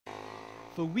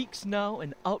For weeks now,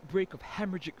 an outbreak of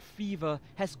hemorrhagic fever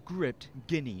has gripped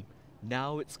Guinea.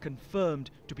 Now it's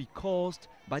confirmed to be caused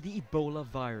by the Ebola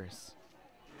virus.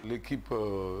 The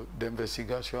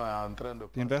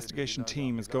investigation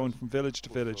team is going from village to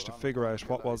village to figure out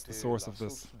what was the source of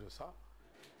this.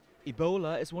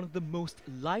 Ebola is one of the most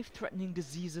life-threatening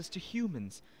diseases to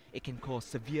humans. It can cause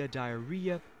severe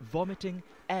diarrhea, vomiting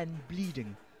and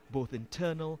bleeding, both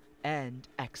internal and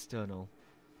external.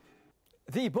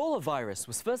 The Ebola virus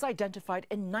was first identified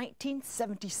in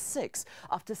 1976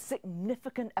 after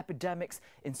significant epidemics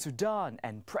in Sudan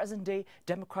and present-day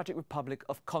Democratic Republic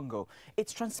of Congo.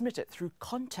 It's transmitted through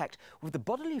contact with the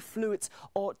bodily fluids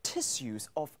or tissues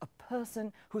of a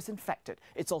person who's infected.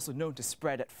 It's also known to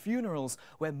spread at funerals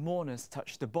where mourners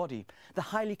touch the body. The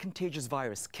highly contagious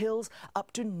virus kills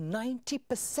up to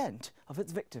 90% of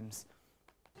its victims.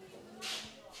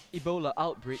 Ebola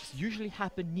outbreaks usually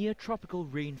happen near tropical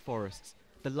rainforests.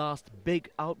 The last big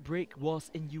outbreak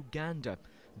was in Uganda,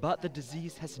 but the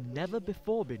disease has never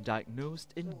before been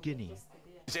diagnosed in Guinea.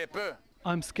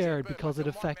 I'm scared because it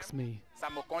affects me.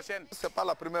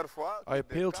 I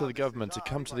appeal to the government to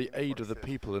come to the aid of the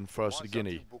people in Frosted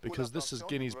Guinea, because this is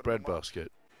Guinea's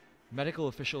breadbasket. Medical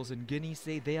officials in Guinea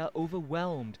say they are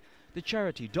overwhelmed. The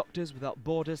charity Doctors Without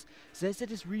Borders says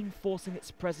it is reinforcing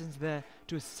its presence there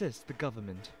to assist the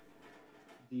government.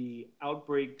 The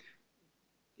outbreak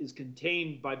is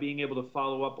contained by being able to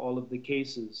follow up all of the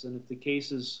cases. And if the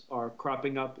cases are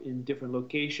cropping up in different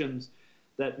locations,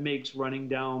 that makes running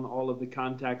down all of the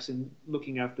contacts and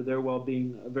looking after their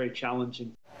well-being very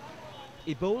challenging.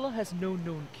 Ebola has no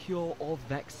known cure or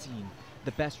vaccine.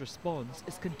 The best response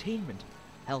is containment.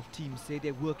 Health teams say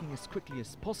they're working as quickly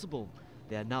as possible.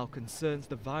 There are now concerns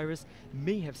the virus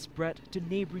may have spread to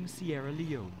neighbouring Sierra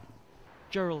Leone.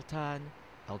 Gerald, Al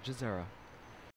Jazeera.